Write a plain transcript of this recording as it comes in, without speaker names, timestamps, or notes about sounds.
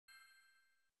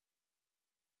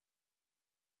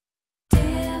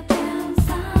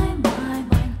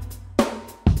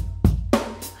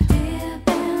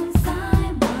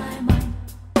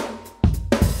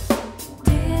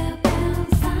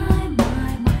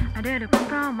to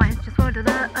compromise just for the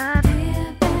love.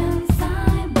 Deep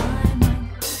inside my mind.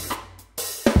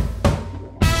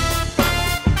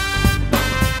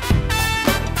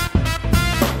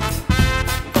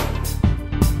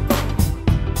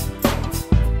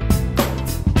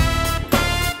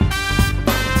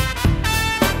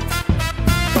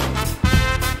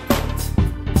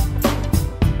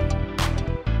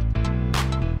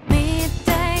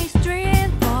 Midday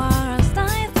street bars,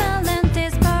 I felt and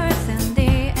disperse in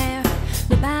the air.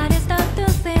 The bodies start to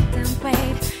sit and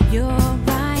wait.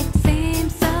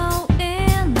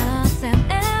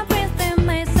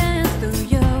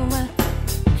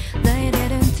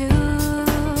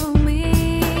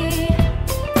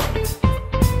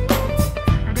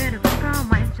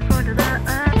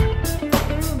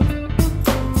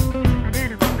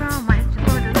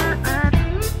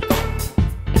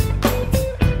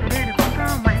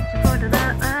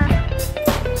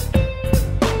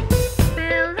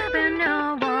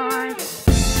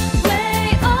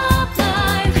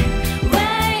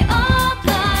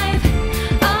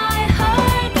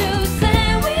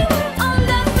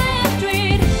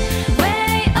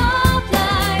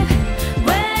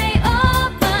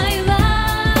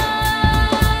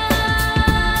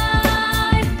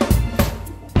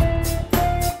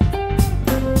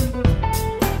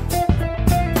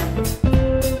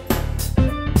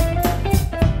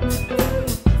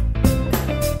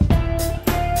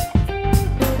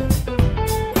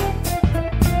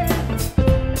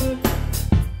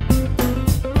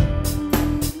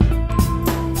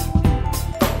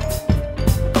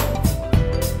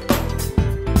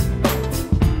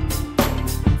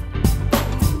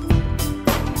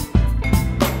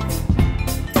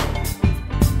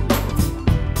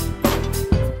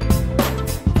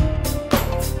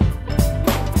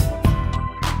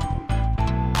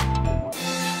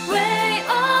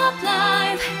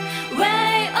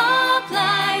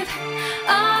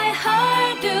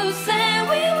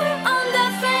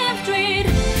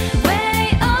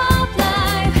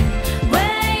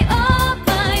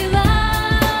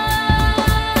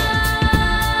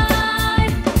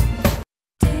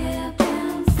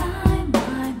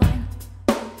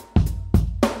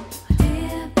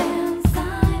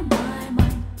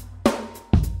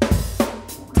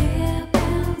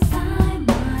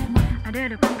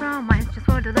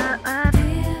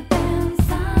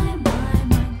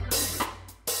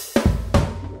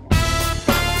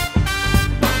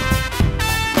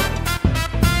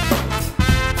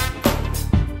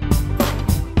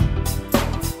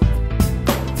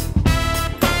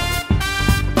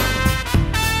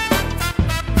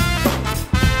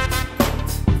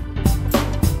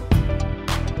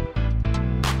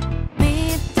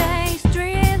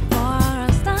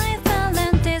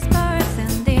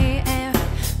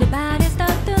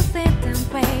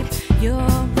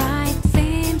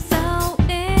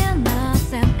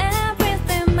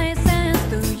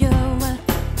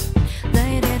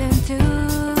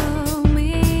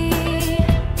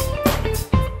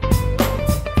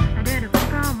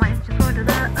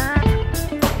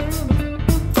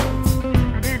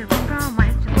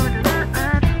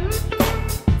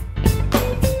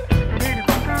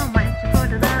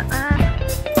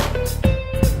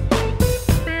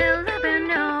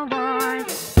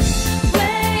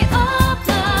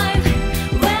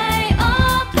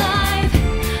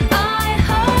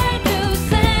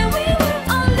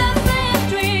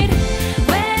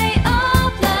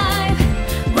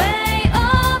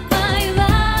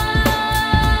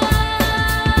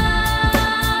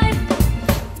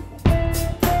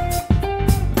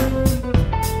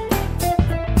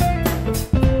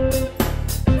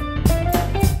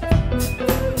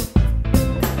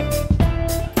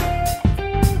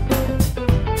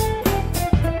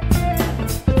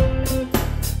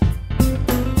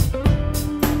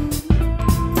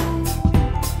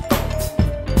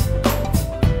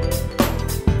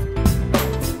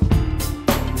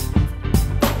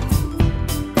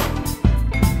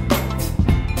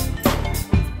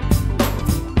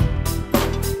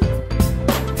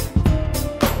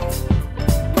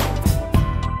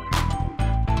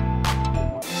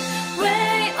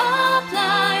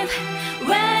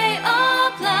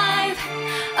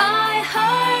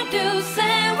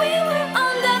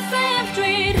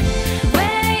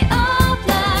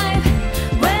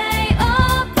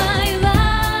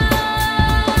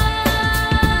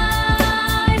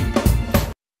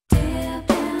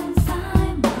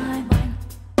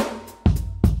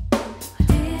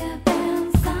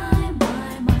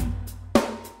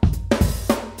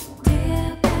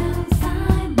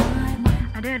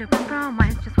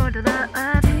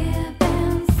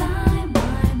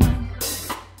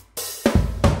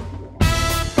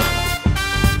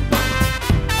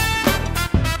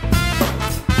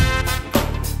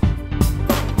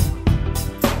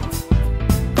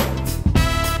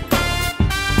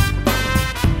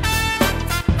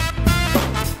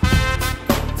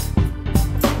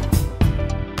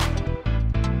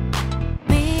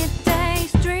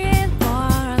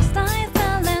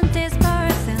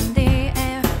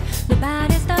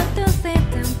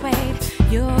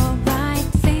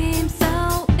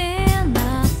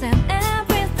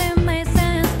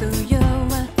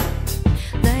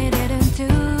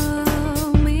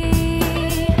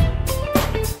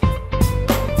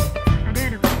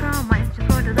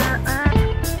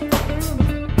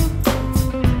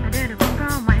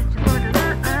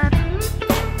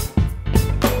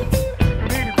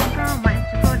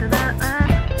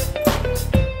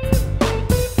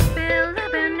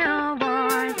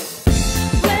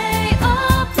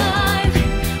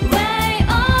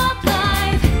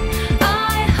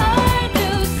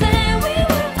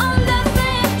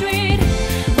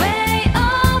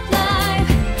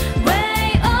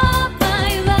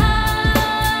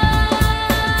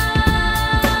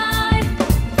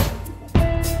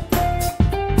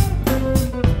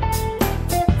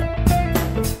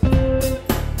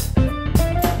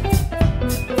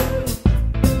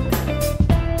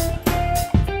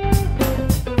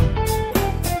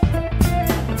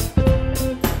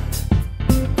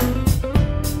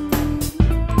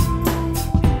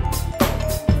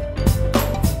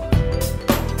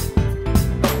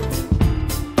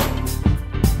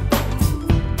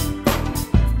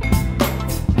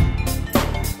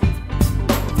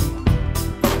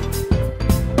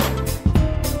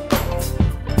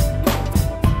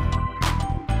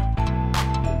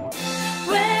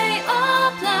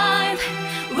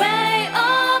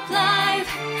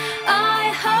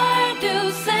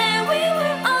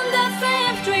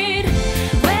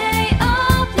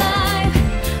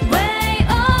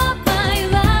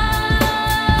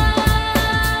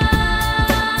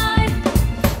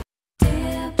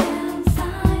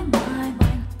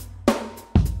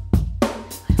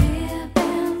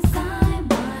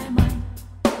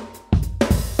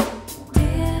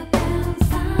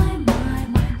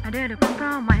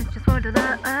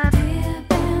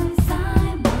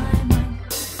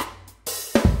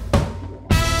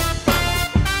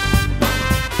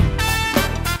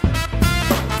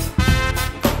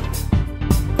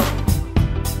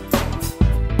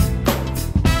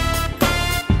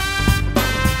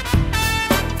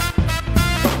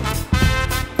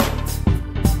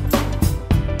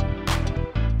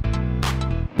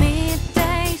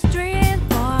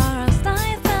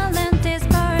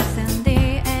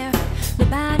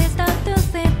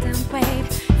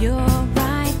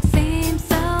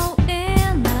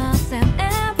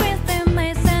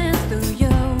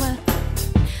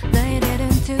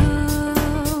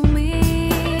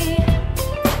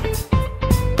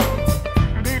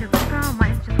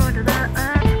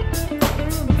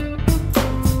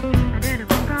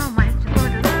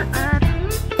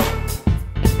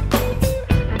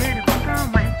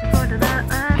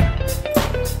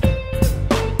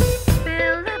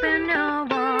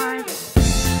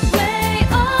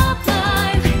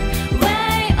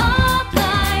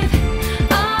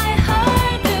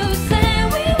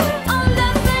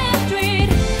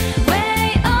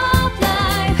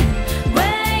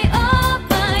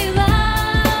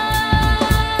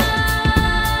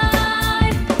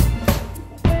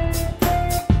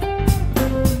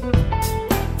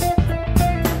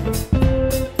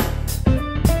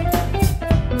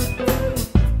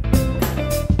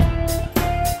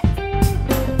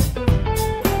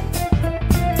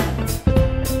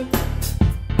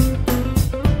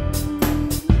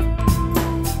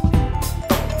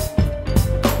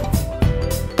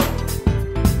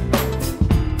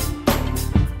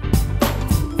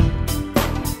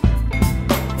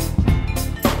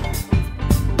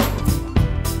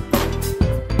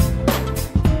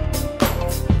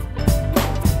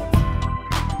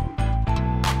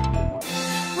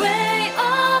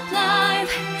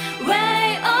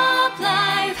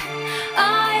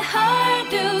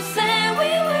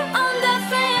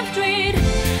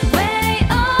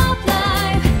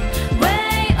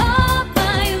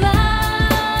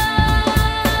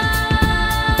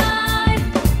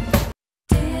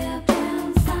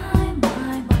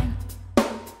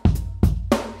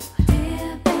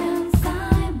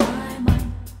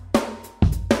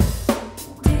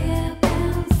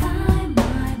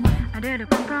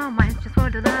 to compromise just for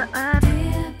the love.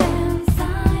 Deep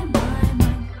inside my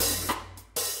mind.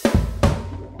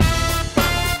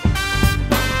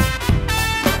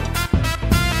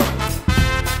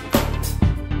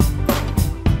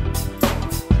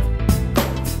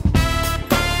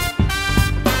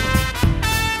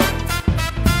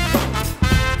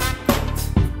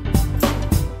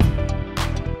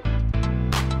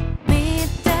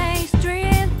 Midday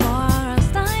street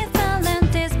forest, I felt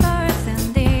and disperse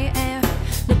in the air.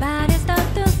 The body start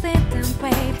to sit and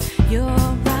wait.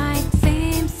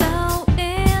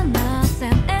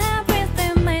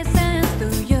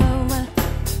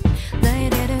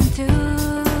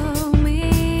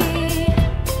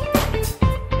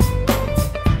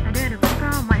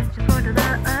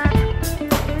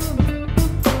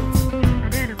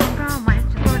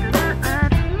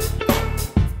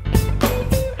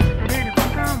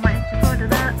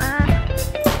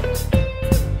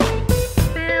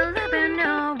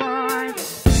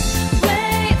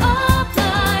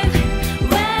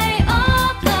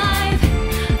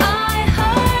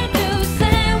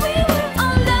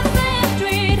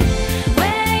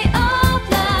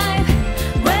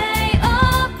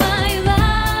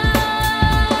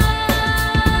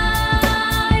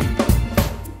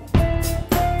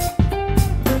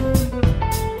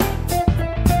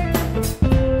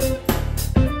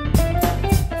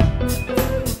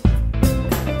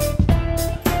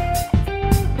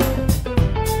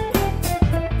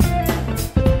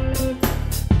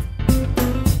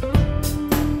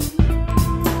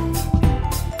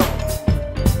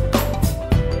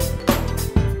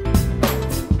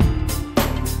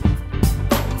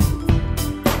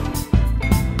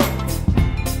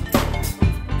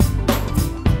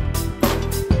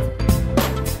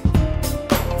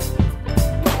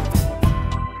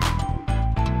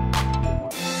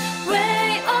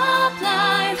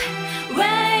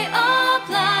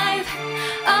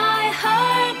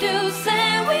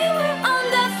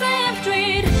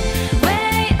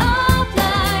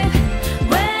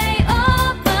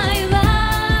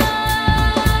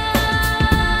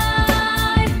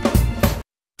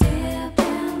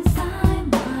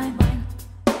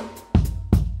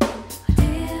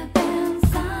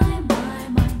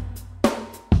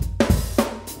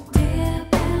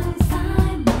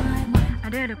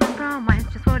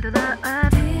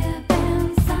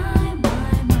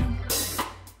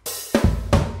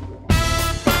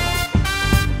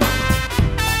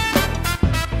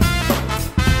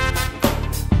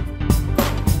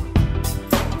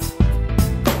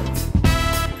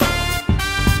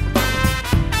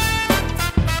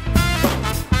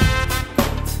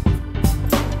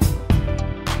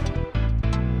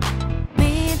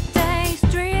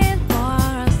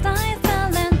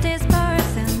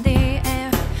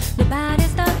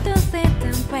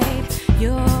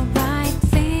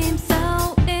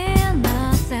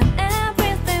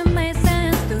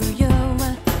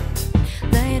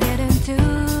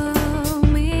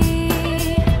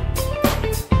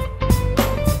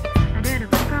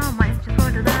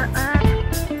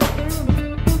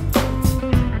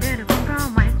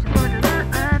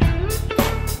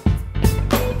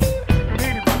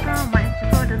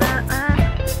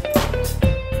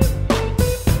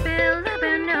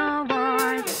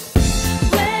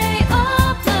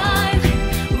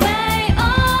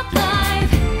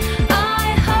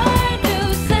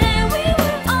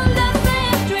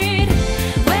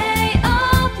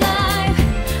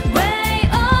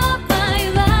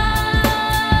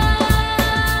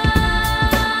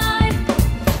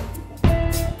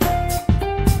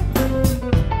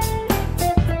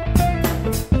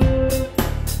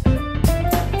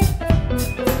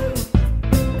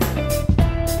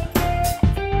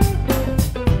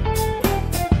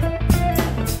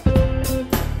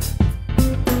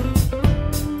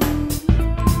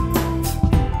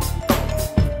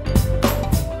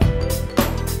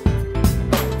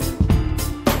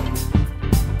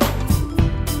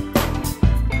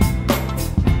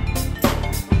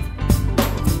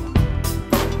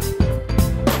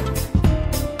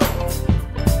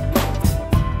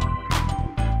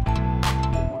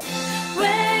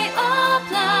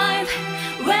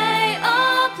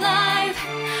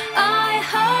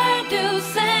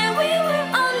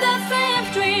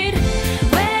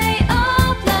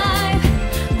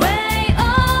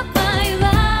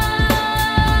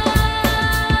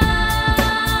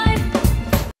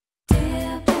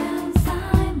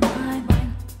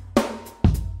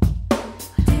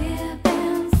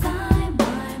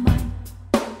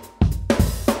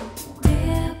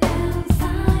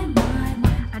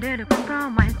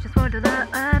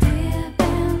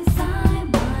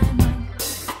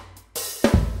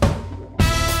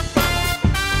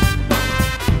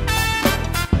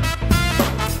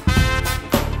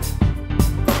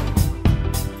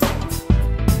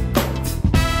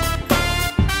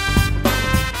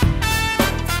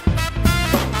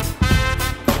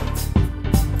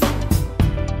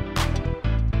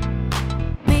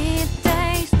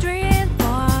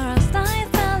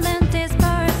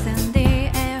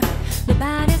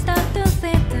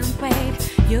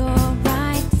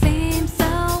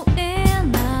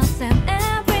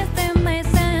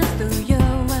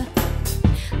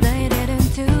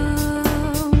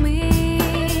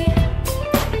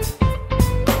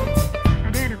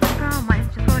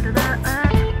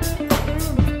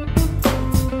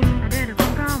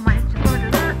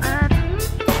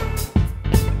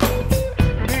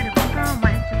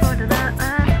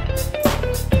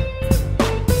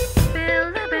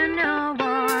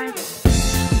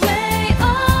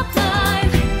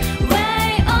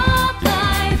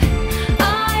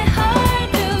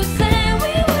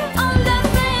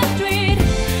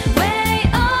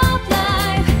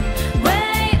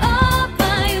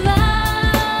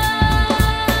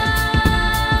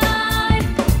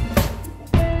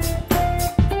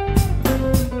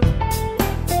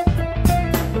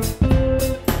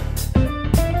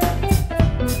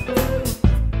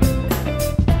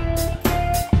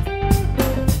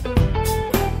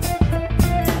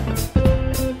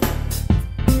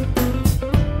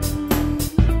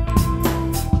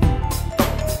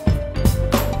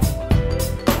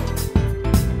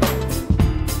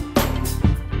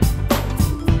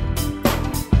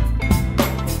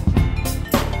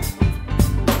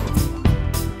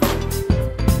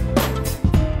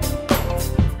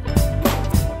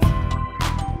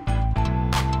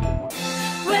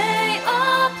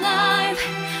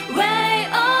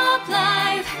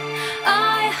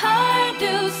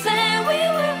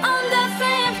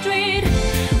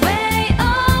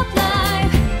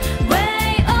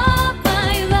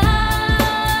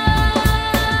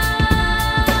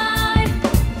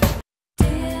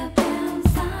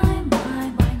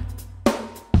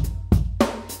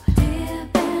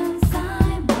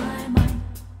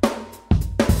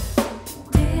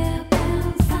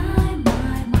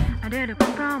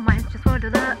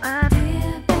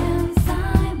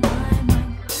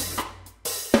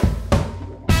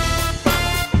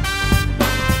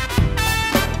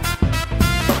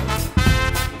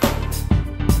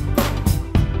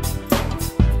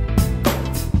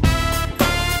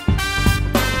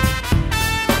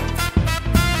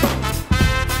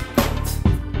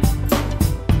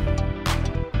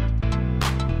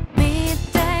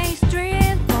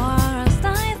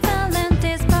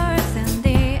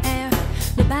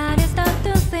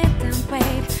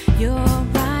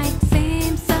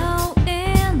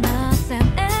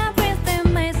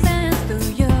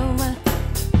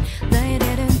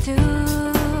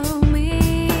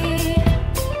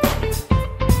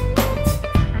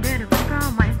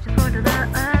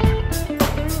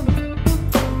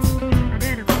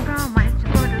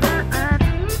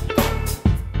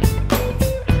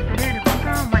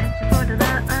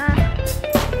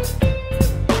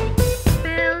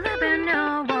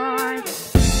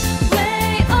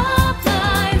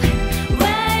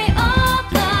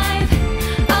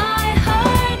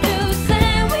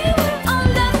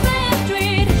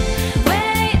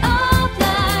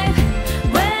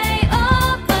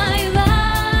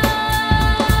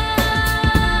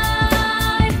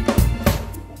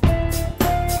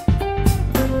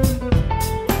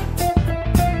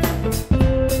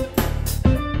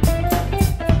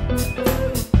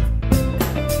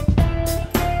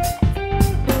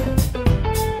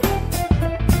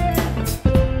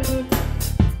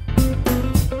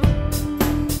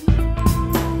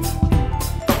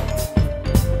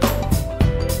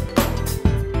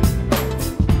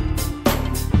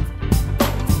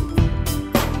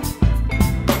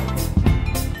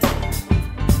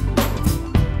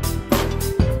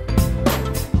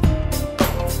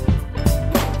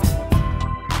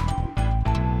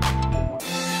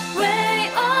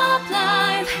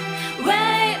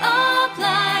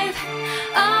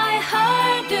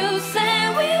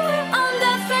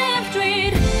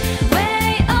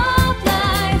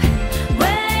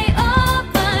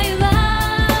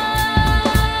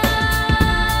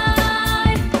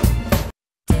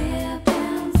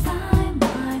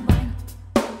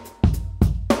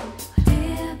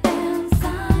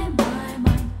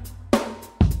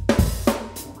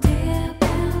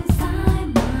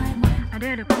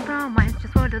 did a compromise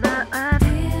just for the love.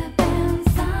 Deep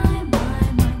inside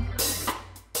my mind.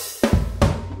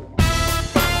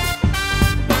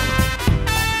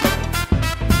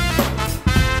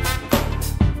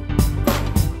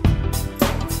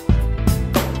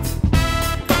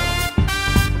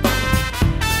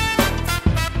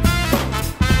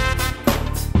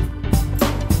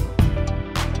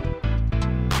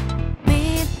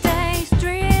 Midday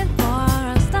street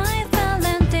forest, I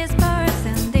felt dispersed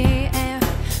in the air.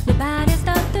 Nobody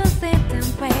stopped to sit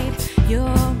and wait.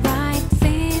 Your right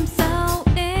seems so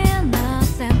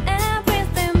innocent.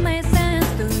 Everything made sense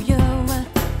to you.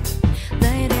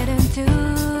 They didn't to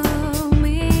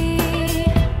me.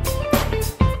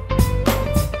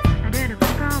 I did a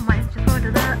compromise just for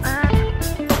the love.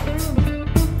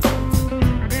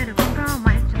 I did a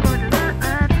compromise just for the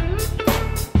love.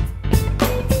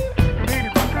 I did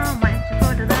a compromise just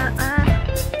for the love.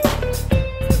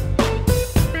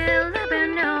 Still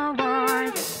living no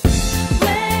words.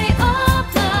 Way of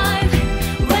life,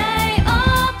 way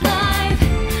of life.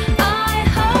 I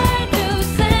heard you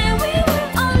say we were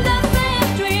on the same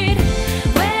street.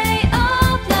 Way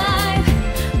of life,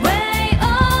 way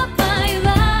of my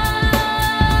life.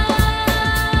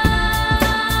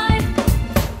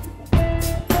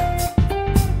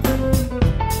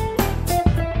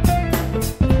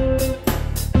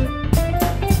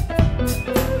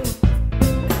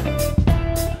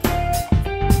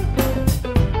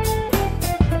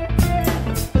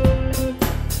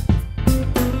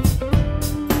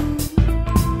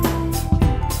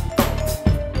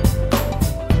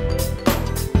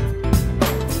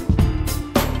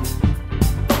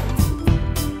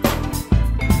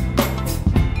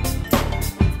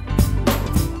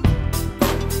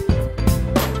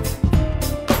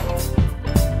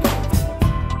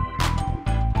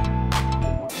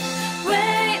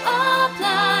 Way of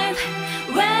life,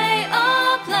 way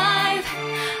of life.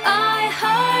 I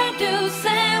heard you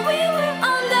say we were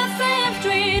on the same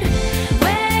street.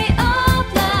 Way of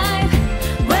life,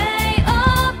 way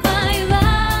of my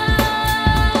life.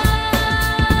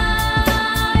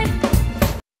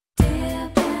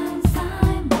 Deep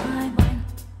inside my mind.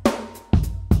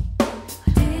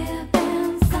 Deep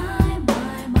inside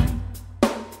my mind.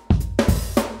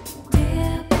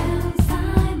 Deep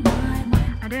inside my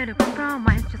mind. I did a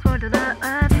compromise just for the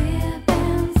love. Deep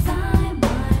inside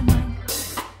my mind.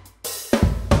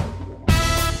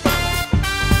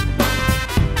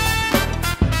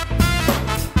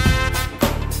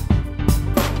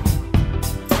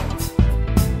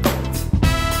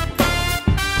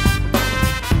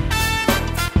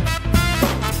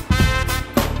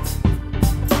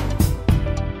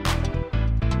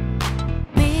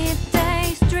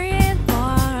 Midday street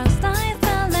forest, I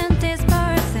felt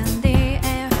dispersed in the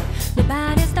air.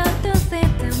 Nobody stopped to sit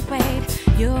and wait.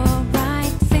 Your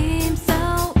right seems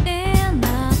so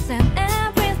innocent.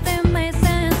 Everything made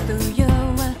sense to you.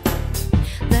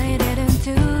 They didn't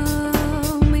to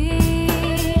me.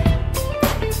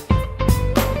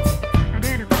 I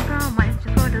did a compromise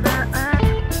just for the love.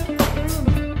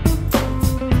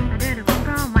 I did a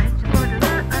compromise just for the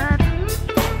love.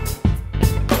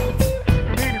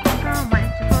 I did a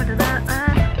compromise just for the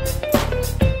love.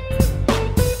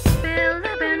 Still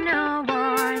living no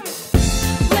words.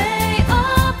 Way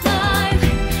of life,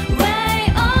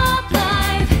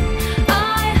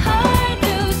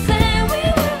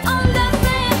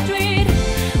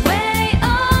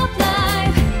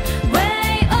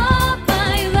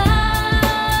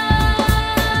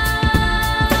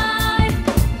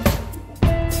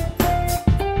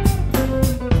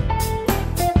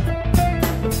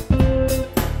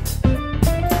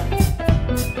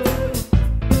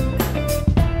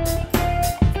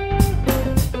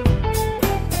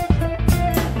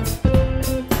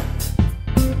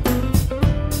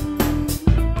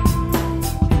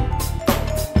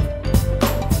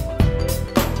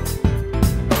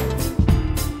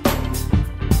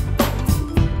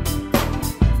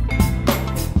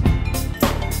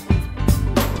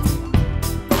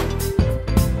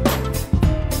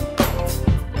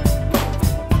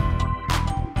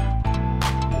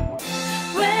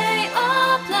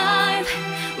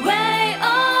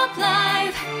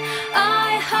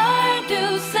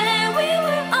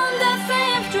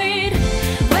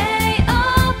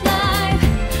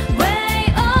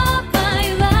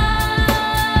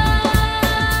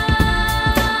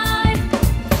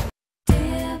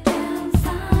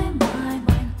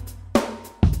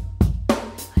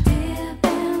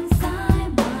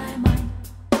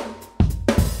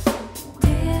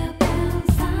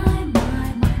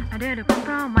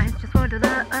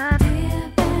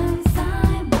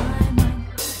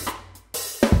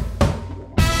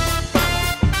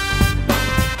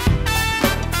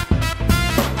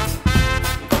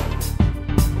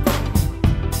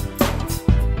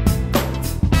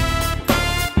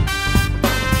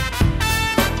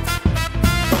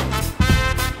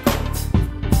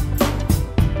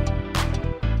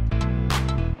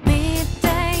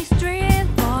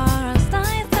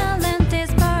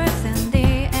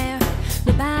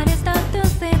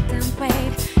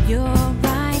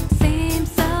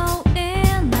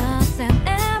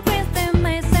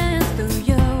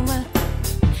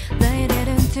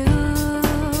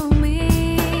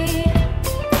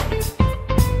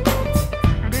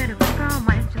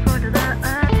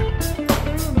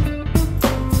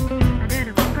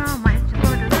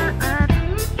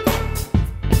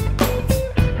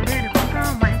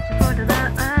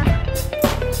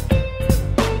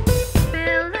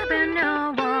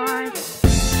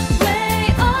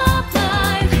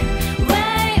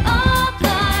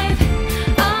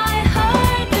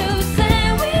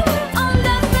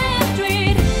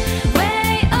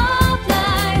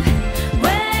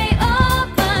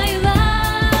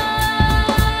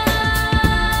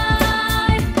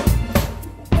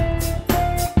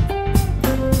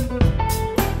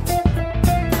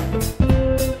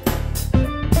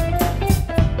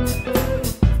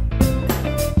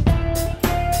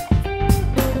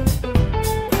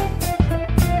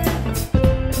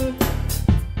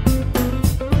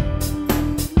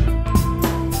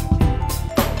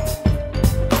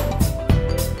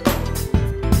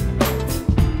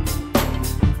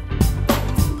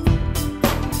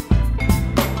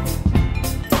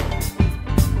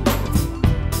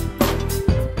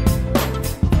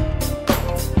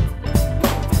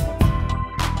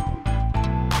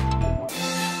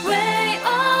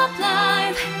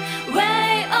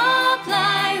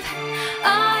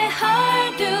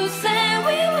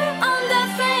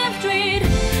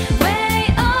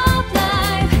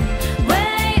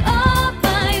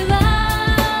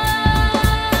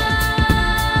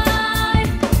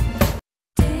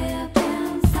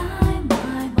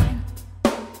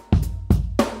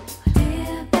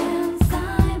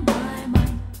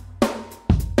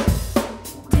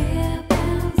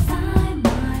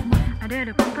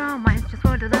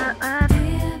 to the earth.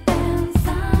 Deep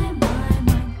inside my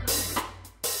mind.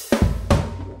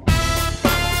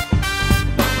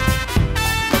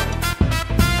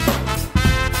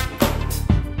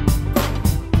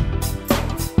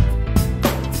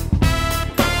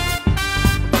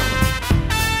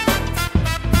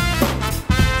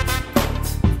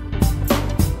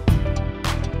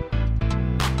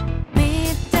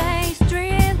 Midday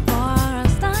street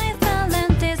forest, I felt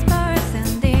dispersed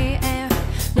in the air.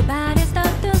 The body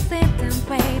start to sit and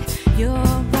wait. Your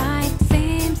right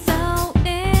seems so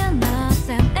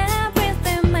innocent.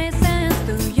 Everything makes sense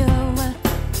to you.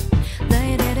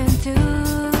 They didn't to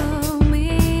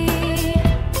me.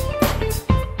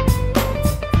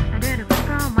 I did a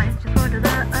compromise just for the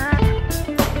earth.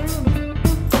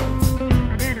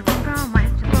 I did a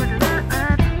compromise just for the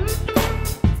earth.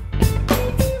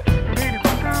 I did a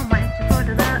compromise just for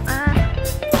the earth.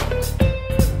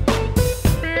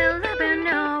 Build up in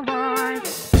your words.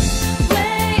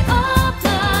 Way of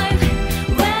life,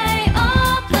 way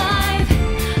of life.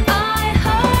 I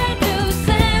heard you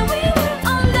say we were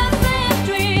on the same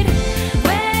street.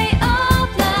 Way of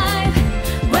life,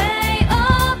 way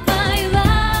of my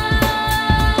life.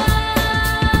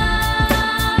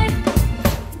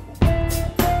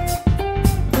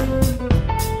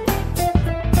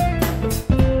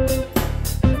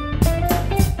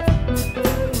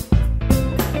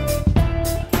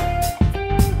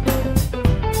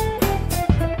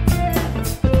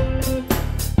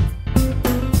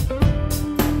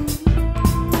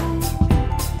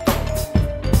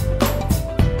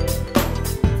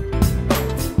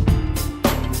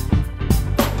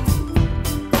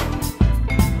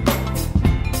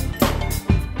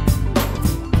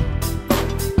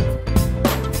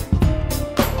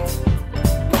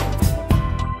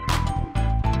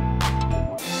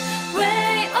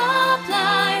 Way of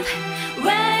life,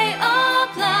 way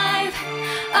of life.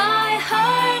 I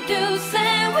heard you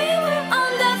say we were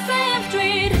on the same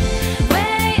street.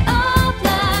 Way of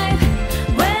life,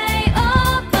 way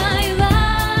of my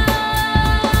life.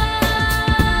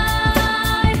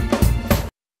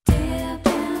 Deep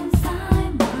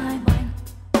inside my mind.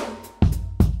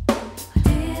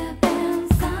 Deep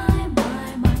inside my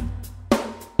mind.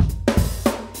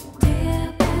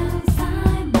 Deep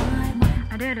inside my mind.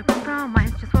 I did a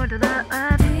compromise just for the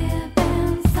earth. Deep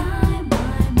inside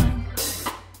my mind.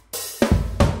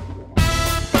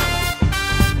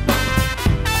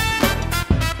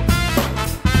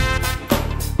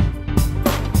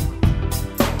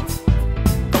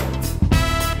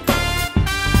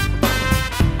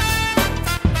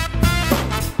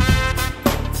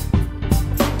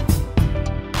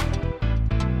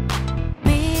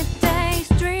 Midday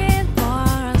street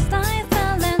forest, I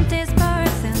felt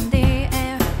dispersed in the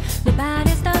air. The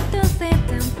body start to sit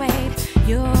and wait.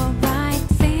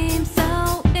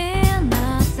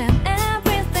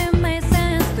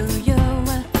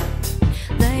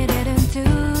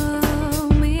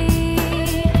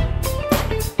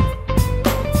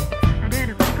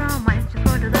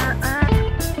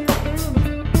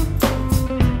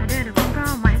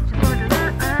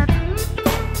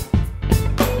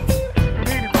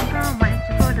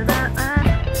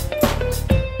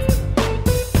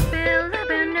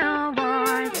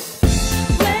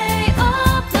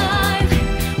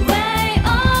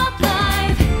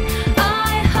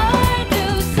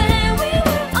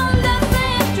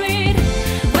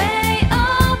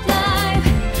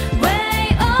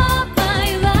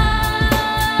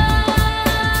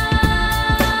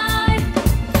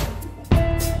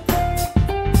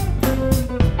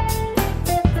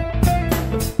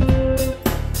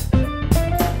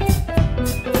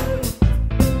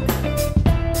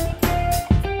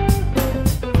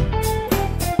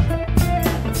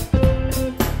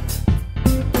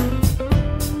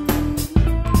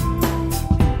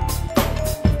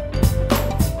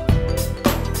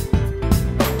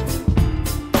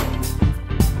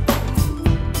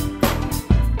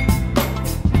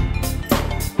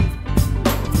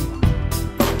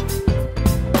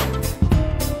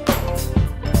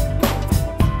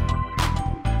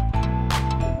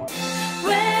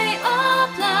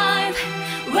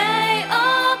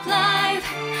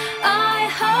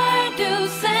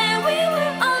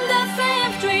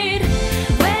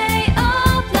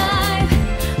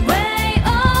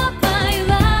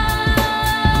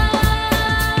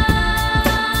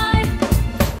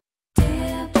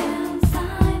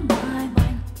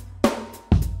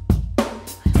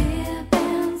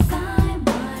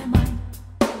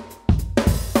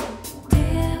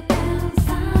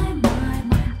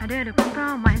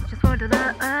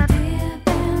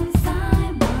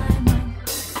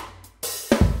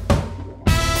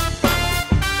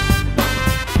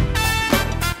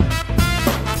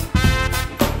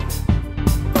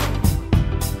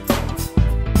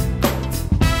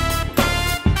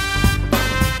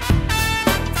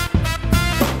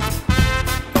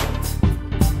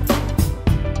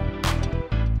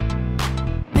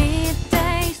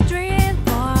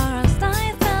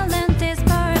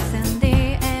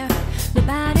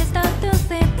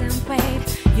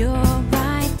 Your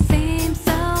right seems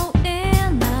so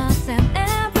innocent.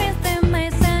 Everything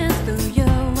made sense to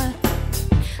you.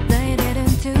 They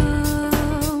didn't to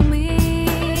me.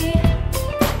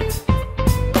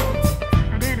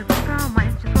 I didn't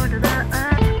compromise just for the love.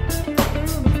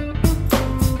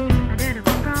 I didn't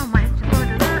compromise just for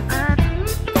the love.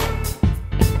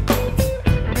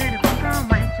 I didn't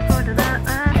compromise just for the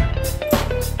love.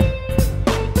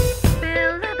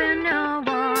 Feel up in your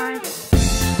words.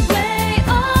 Way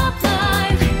of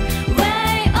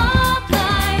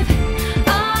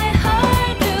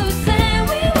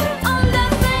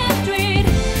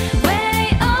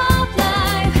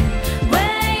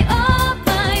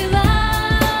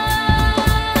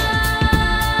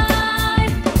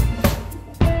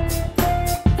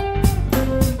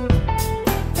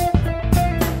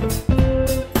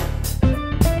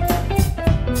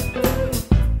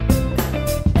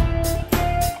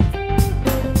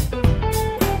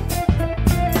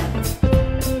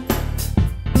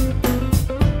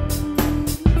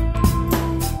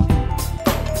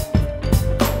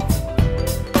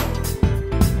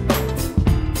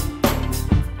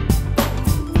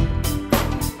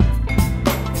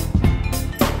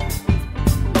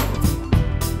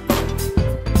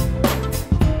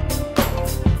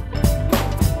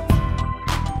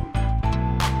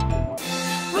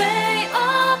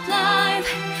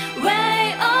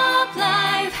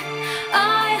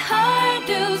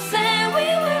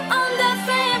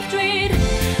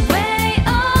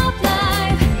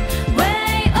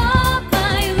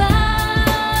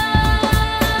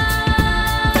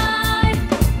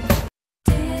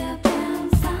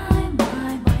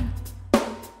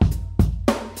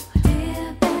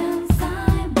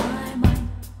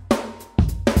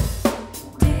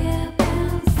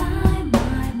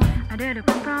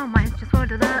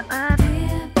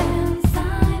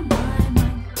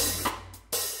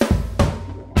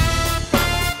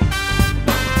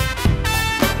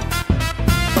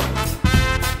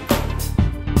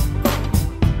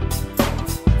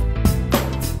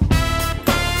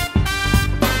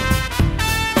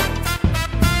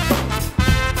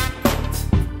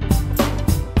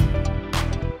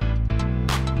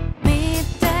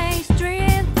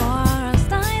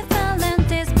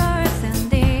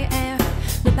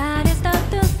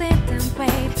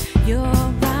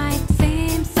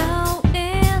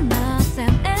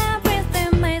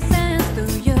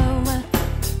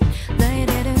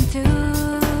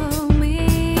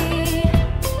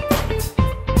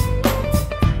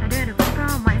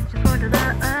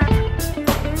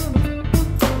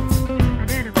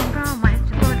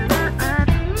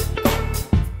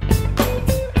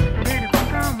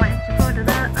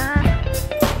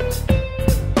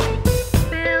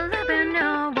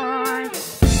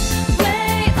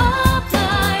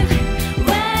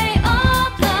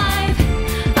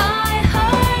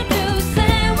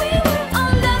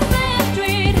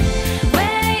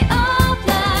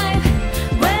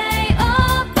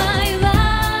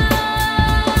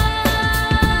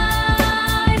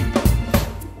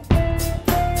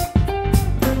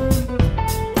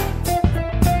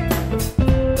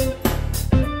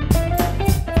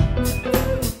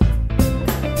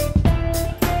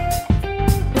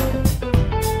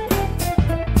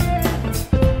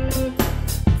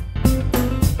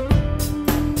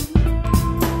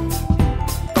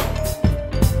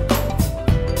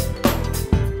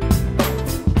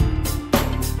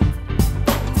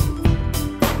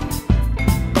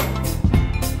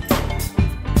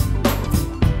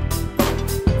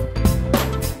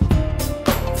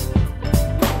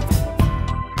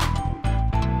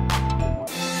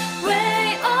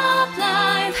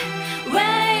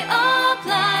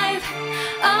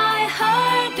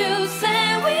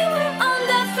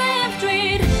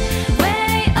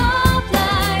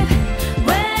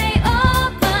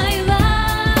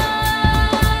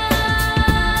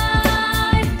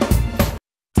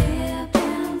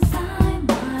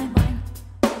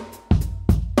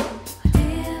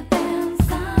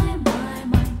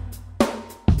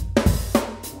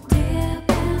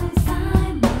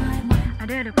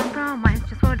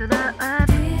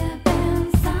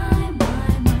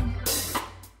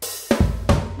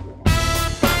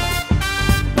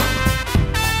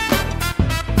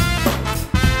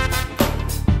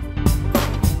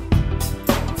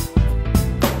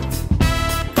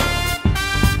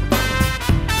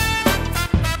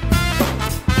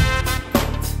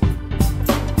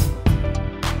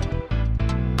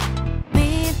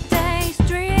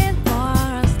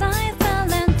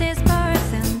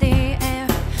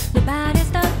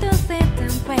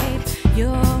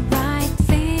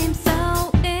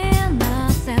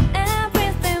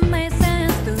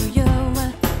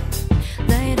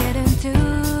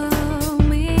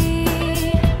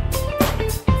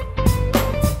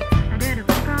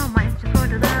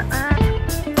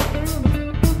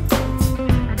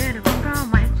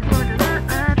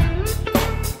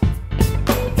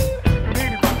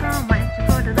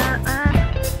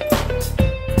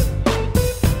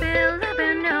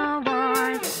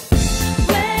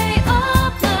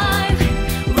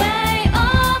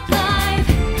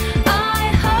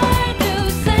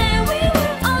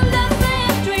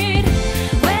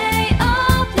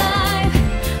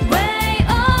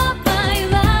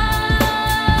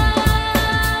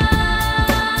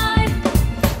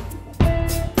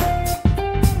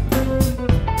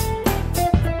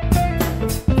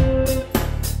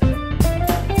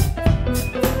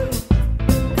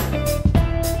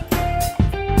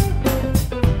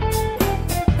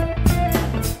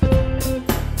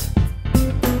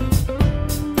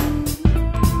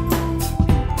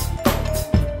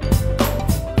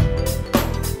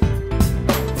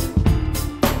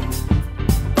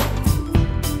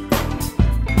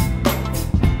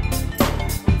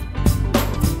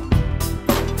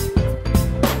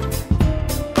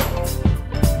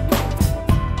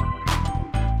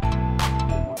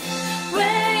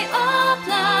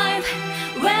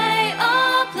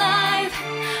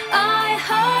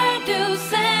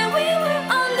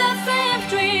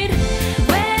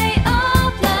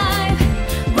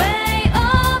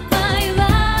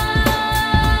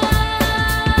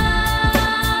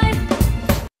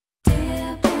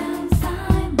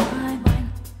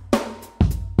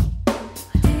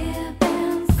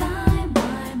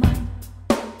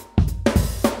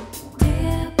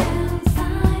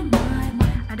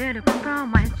need a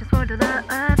compromise, just fall to the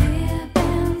earth. Deep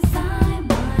inside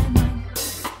my mind.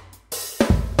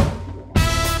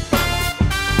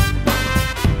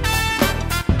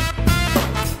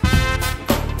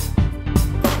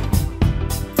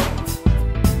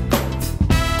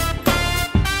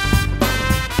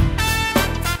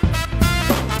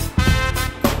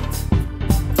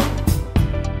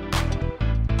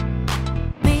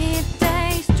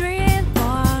 Midday street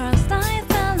forest, I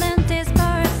felt and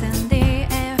disperse in the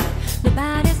air. The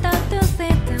body start to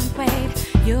sit and wait.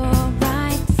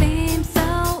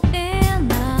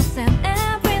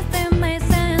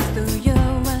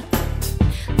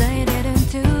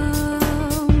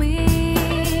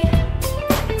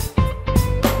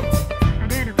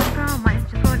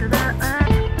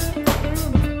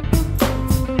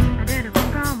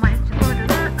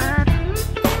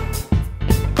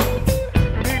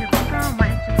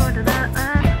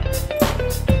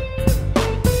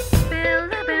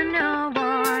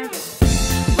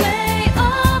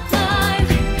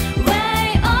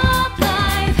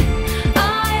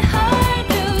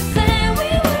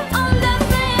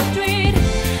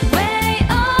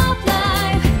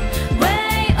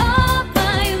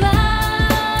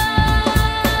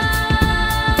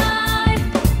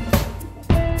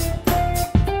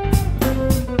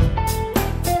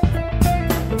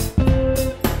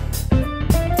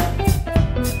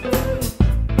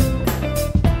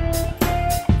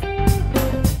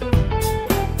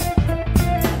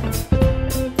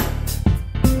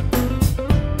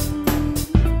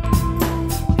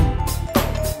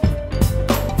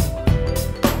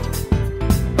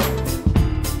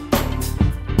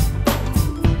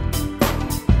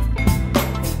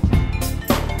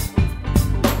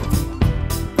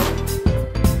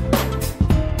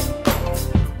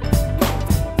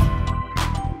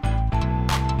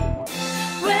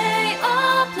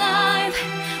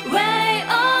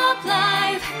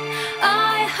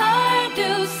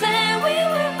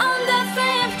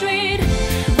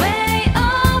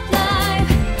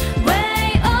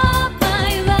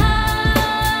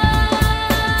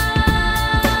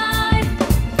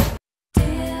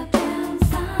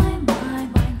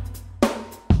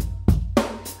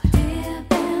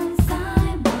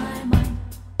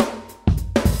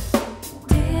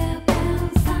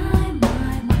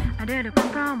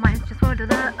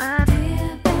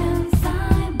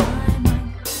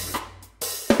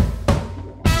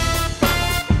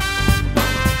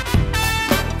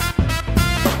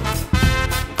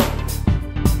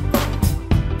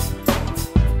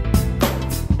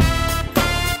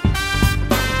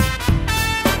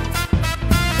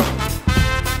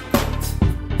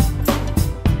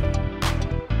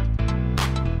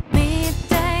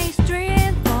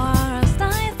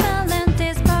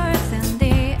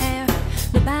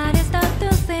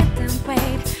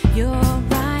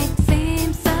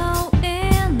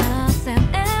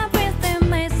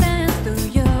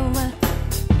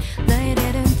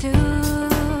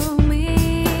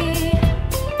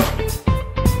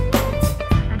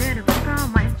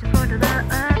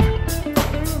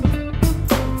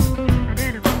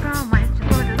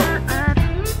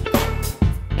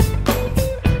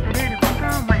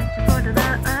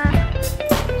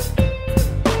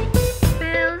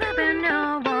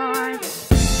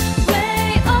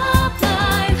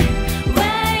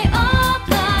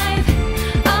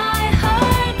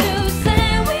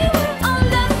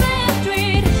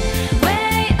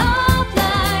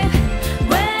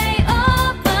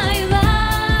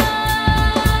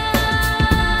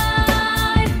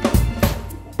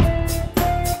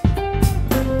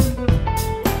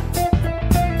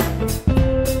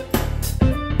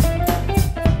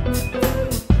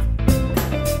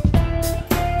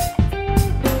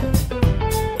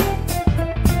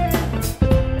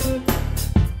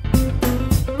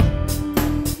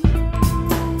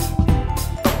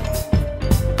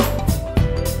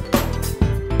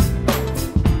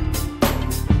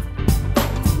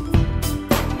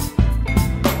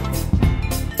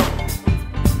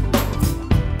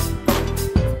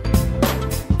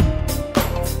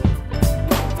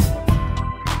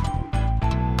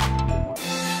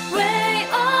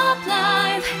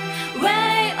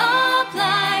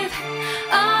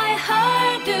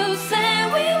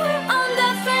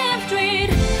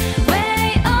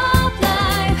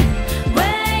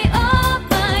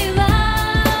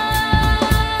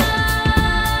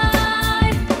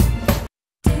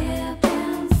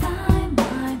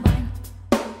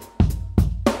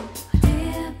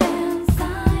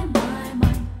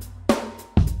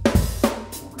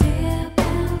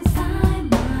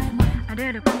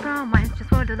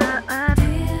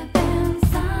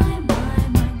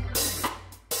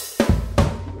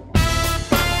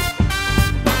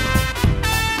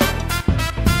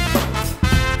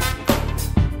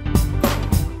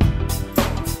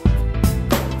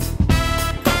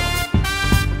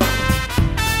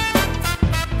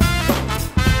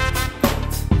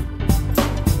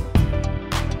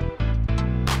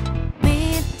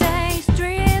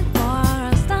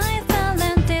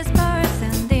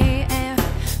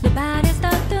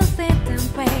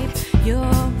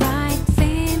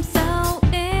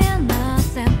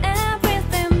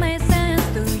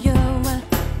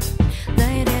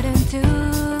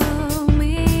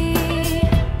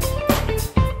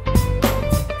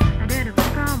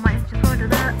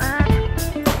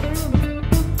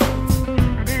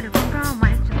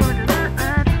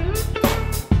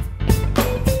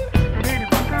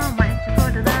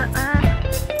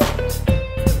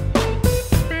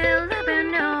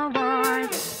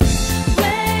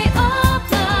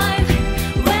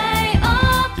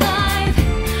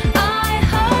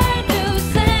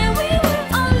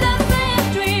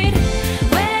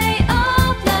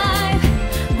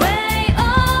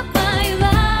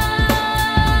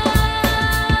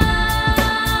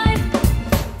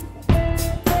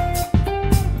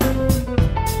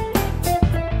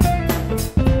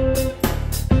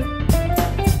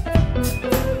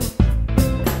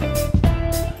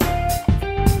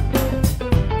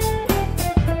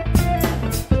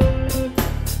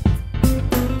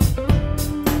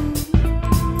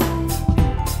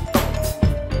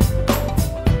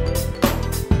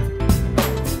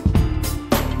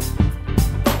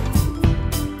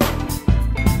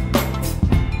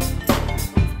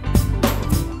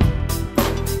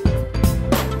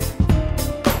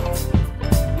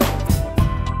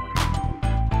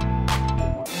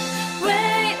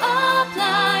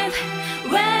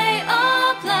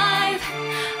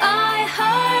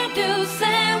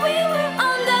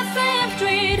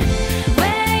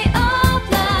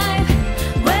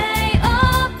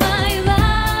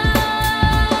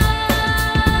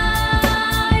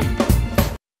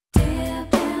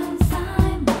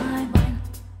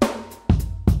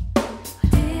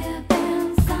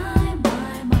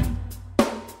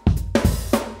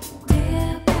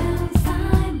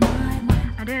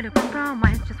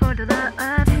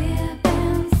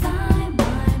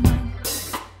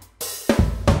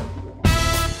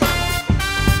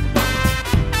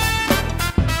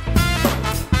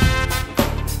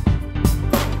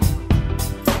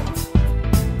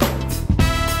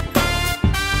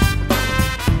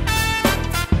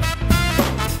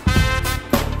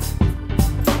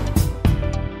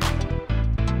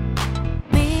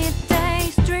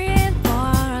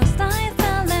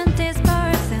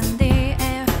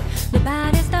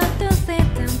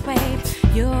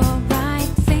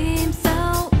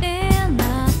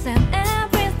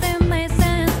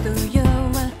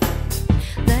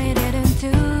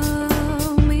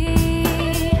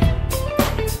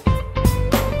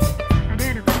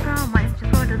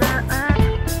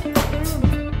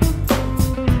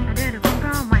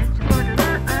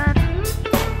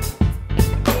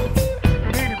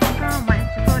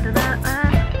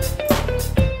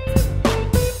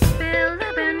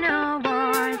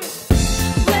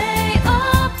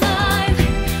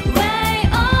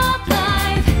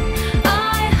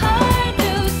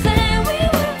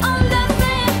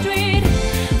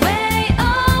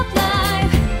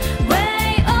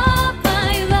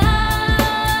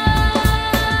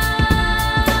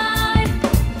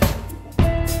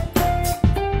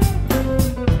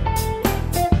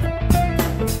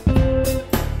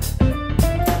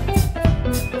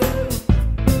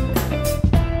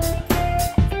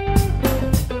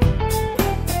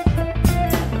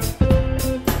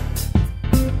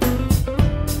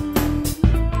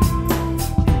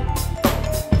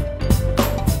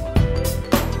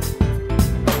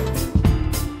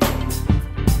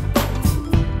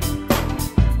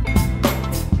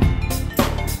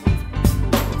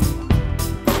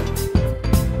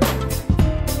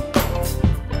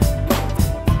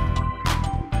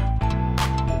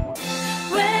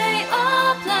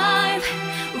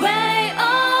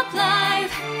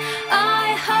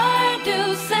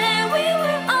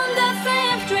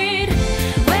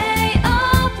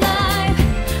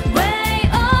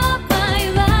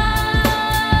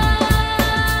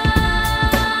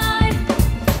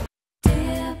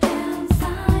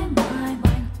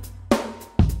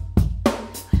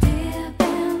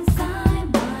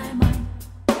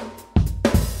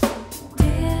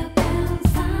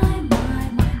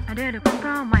 little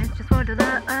compromise just for the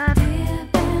love.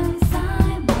 Deep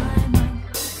inside my mind.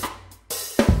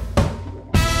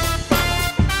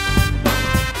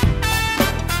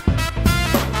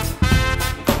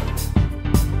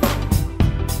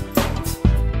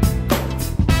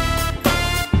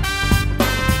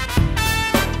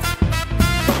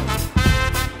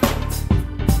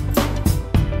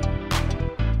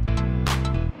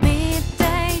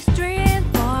 Midday street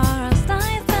forest,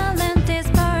 I felt and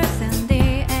disperse in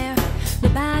the air. The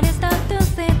body start to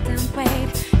sit and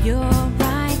wait.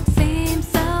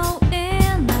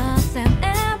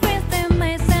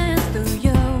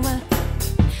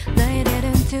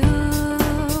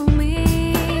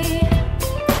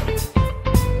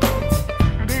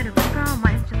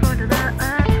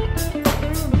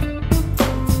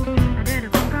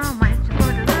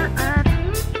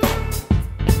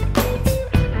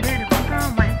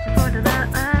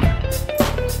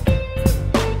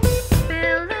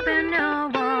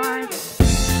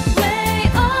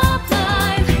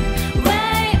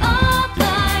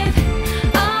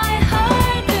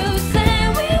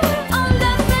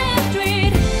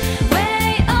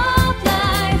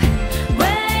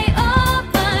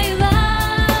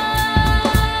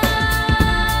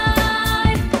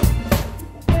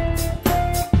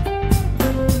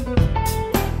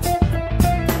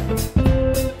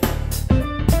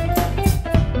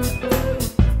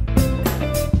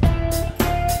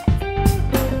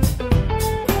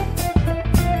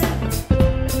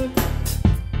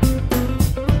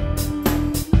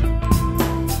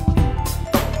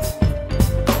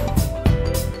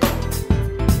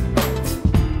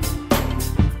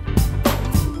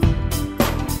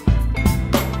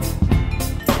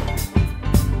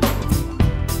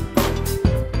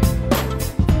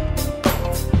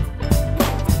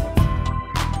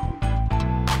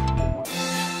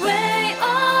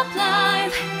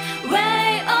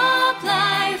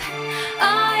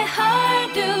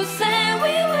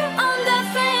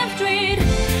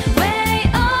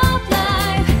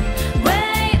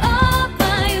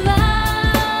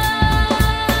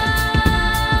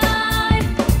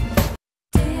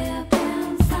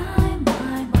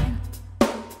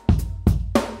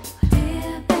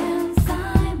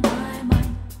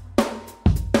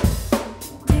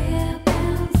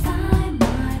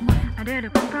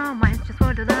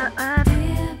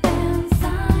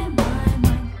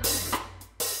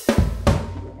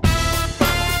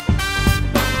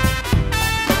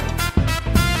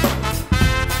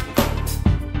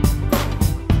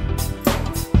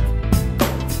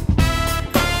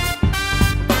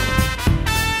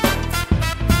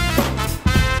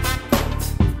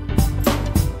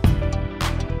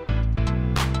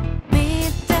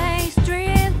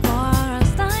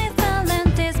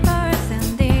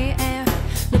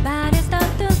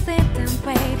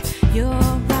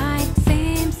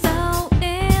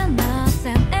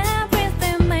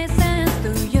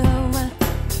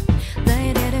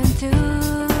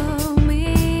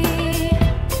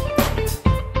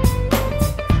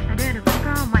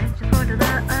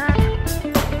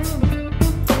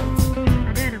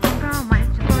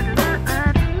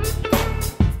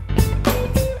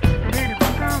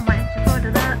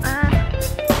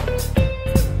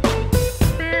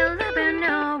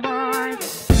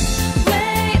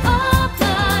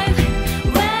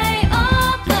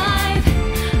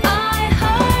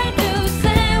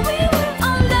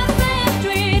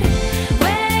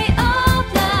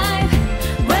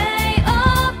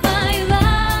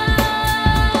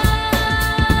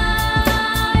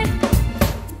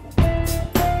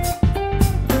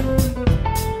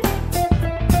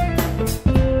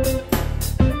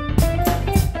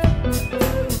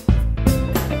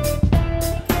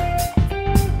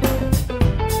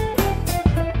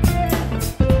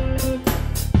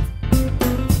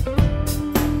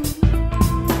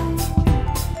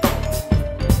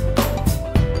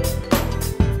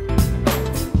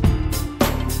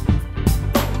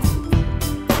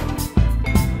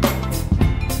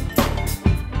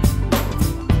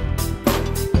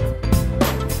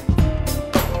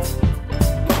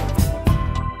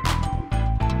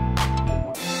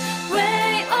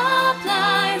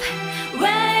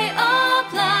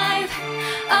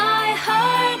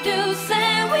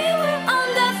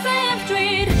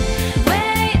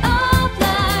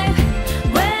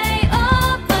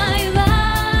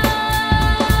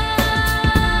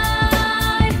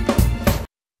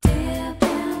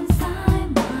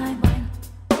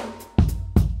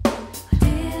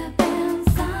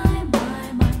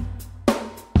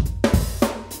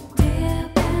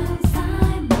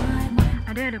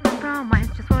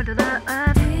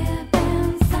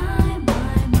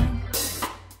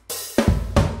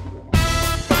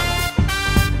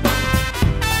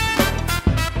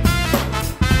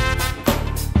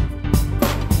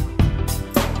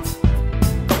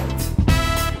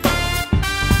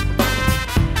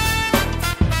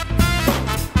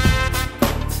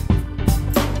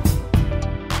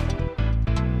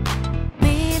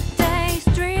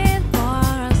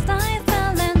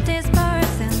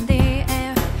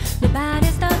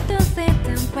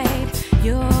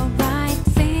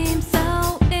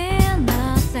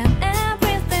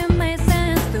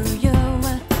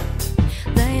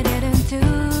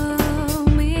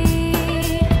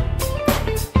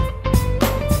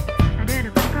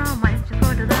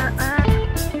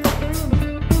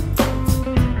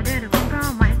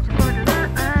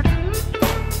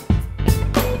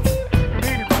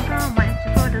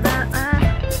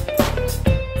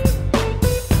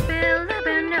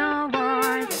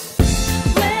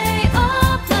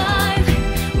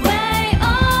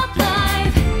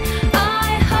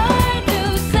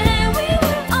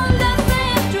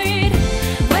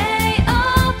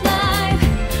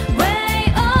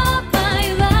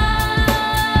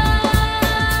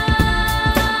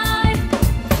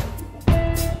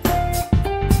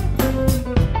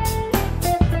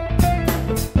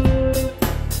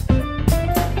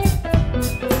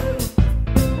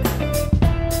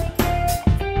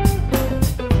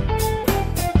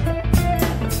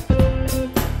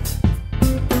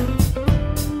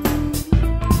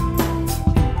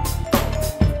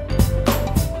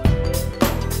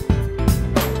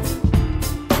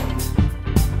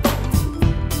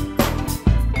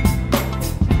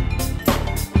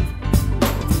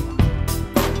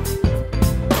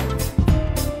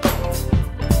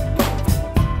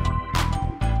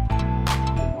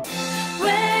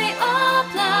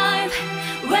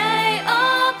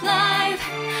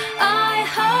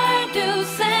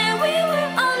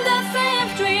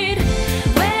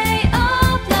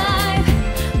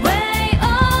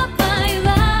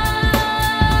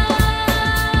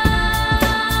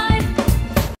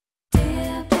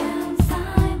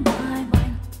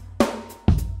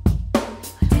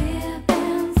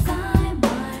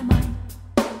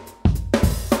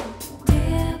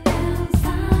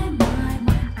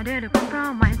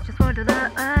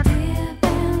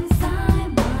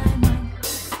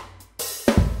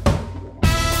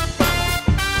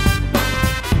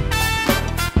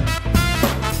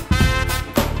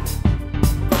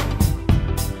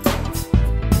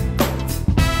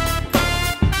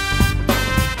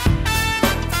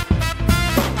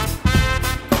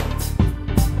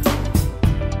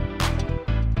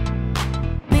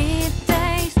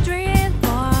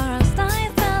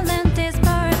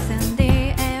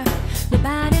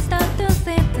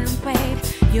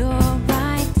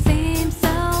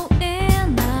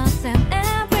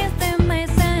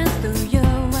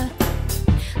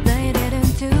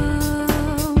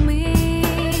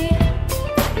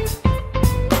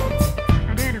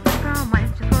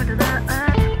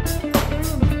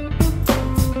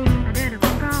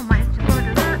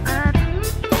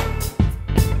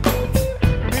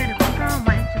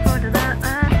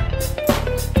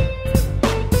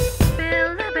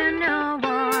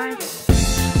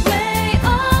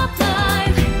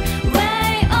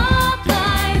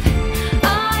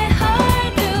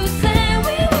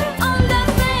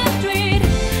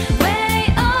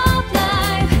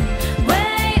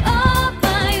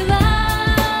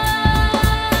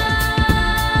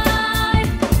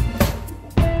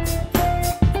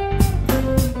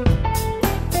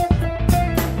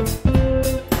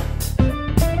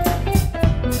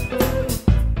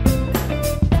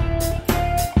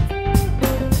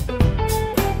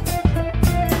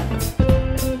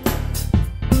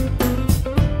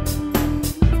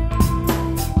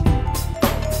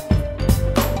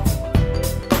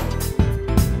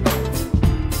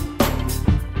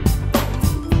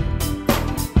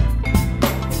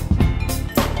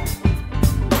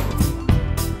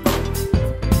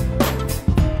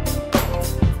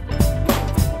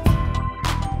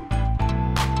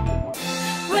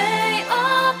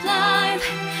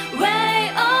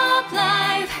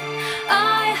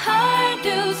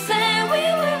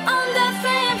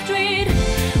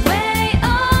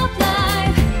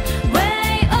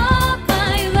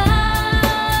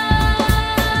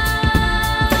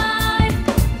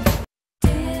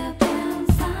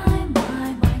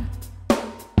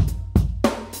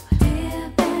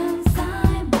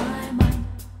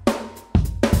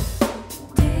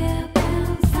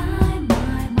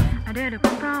 did a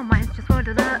compromise just for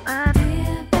the love.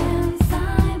 Deep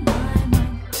inside my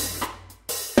mind.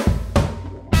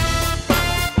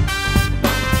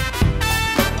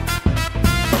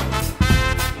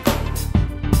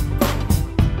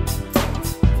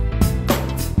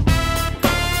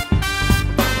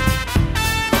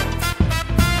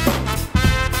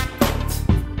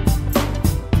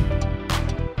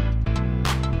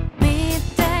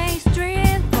 Midday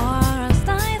street forest,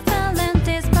 I felt and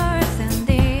dispersed in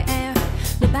the air.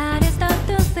 Nobody stopped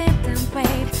to sit and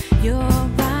wait. Your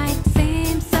right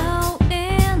seems so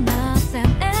innocent.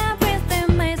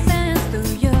 Everything made sense to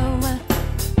you.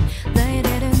 They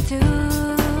didn't to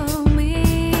me.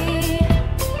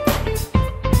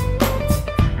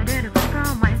 I did a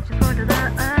compromise just for the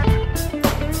love.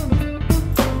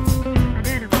 I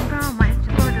did a compromise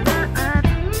just for the love.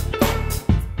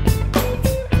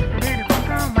 I did a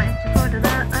compromise just for the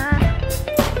love.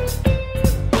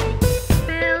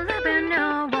 Feel up in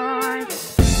no words.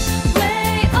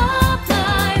 Way of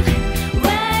life,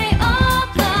 way of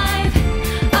life.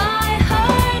 I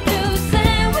heard you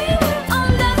say we were on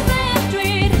the same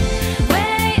street.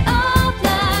 Way of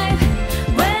life,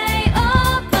 way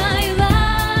of my life.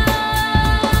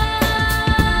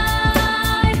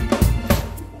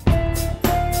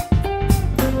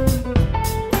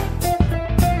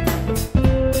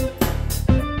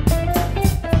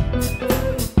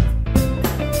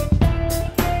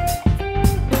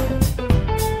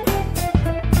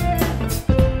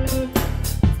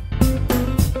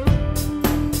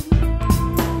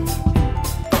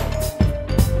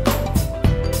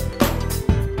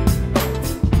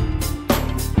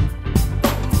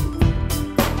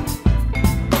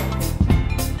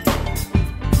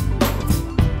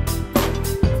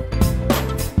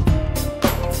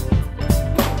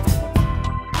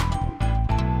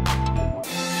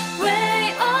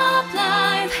 Way of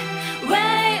life,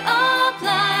 way of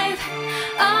life.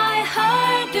 I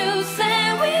heard you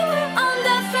say we were on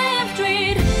the same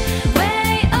street.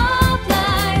 Way of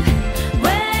life,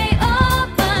 way of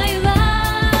my life.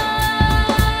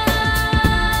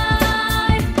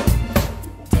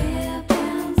 Deep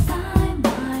inside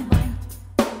my mind.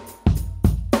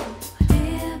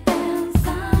 Deep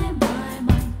inside my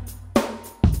mind.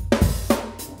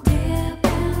 Deep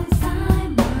inside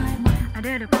my mind. I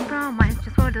did a compromise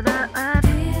just for the love.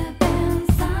 Deep